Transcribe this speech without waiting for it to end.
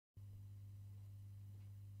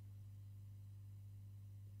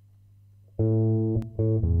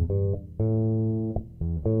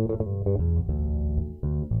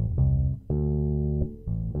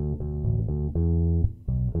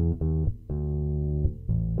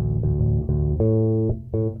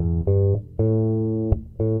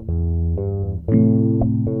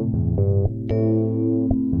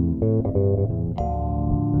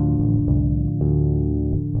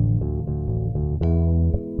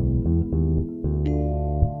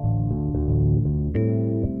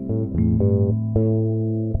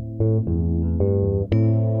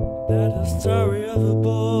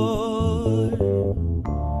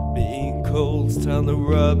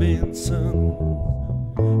Robinson,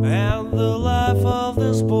 and the life of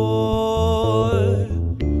this boy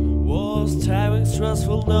was tiring,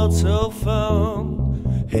 stressful, not so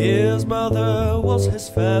fun. His mother was his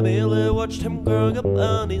family, watched him growing up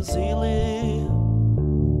uneasily.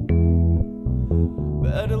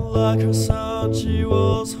 But unlike her son, she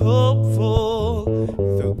was hopeful,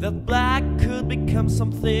 thought that black could become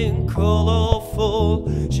something colorful.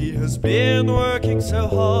 She has been working so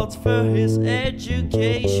hard for his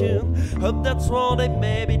education, hope that's one day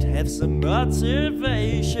maybe to have some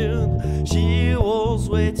motivation. She was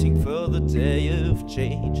waiting for the day of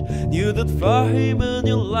change, knew that for him a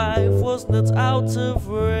new life was not out of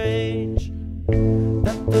range.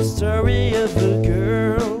 That's the story of a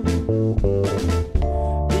girl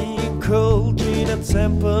cold in a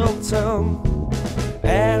Templeton,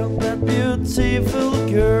 and that beautiful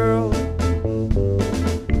girl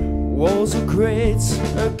was a great,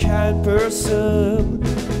 a kind person.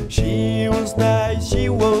 She was nice, she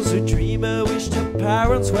was a dreamer, wished her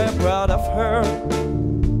parents were proud of her.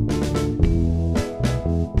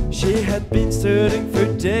 She had been studying for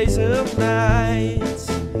days and nights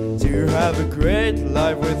to have a great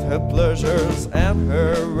life with her pleasures and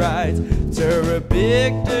her rights. After a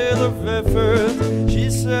big deal of effort, she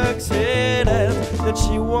succeeded, and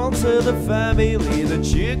she wanted a family that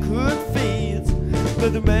she could feed.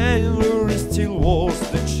 But the main worry still was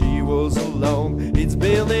that she was alone. It's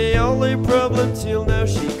been the only problem till now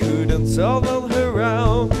she couldn't solve on her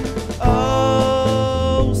own.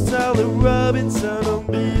 Oh, Stanley Robinson, don't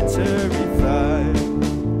be terrified.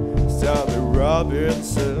 Stanley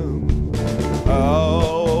Robinson.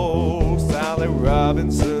 Oh, Stanley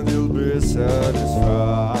Robinson, you'll be satisfied.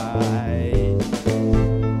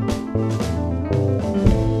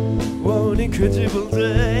 One incredible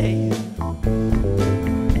day,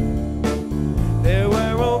 they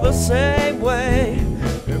were all the same way.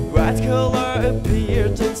 A bright color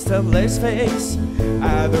appeared in Stanley's face.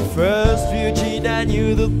 At the first view, Gina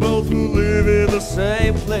knew that both would live in the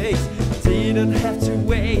same place. Didn't have to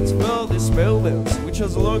wait for this moment, which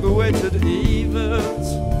was a long-awaited event.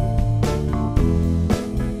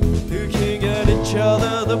 Looking at each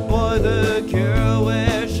other, the boy, the girl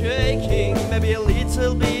were shaking, maybe a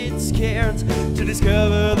little bit scared to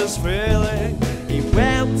discover this feeling. He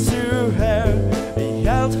went to her, he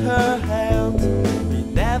held her hand, he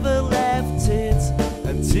never left it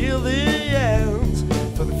until the end.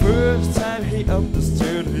 For the first time he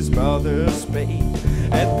understood his mother's pain,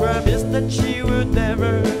 and promised that she would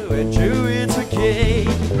never do it again.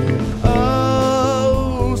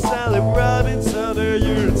 Oh, Stanley Robinson, are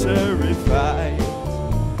you terrified?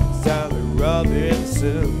 Stanley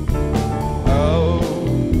Robinson. Oh,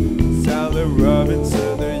 Stanley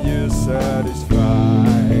Robinson, are you satisfied?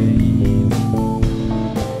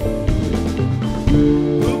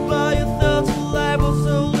 Goodbye, you thought your life was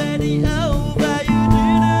already over. You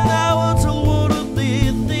didn't know until what would be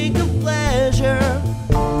a thing of pleasure.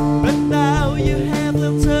 Now you have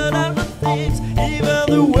them turn out the things. Even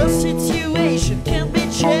the worst situation can be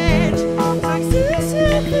changed. Like this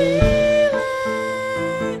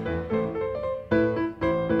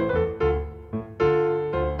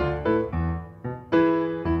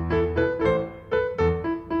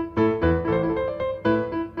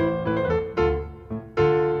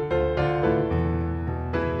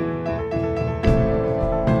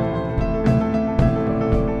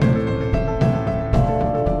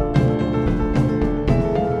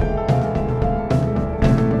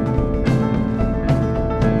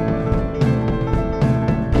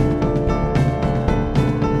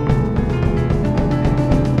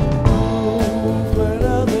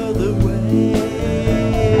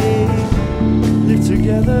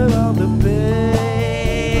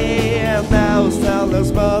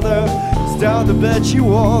down the bed she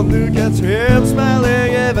won't look at him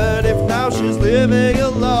smiling, even if now she's living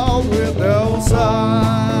alone with no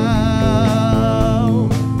sign.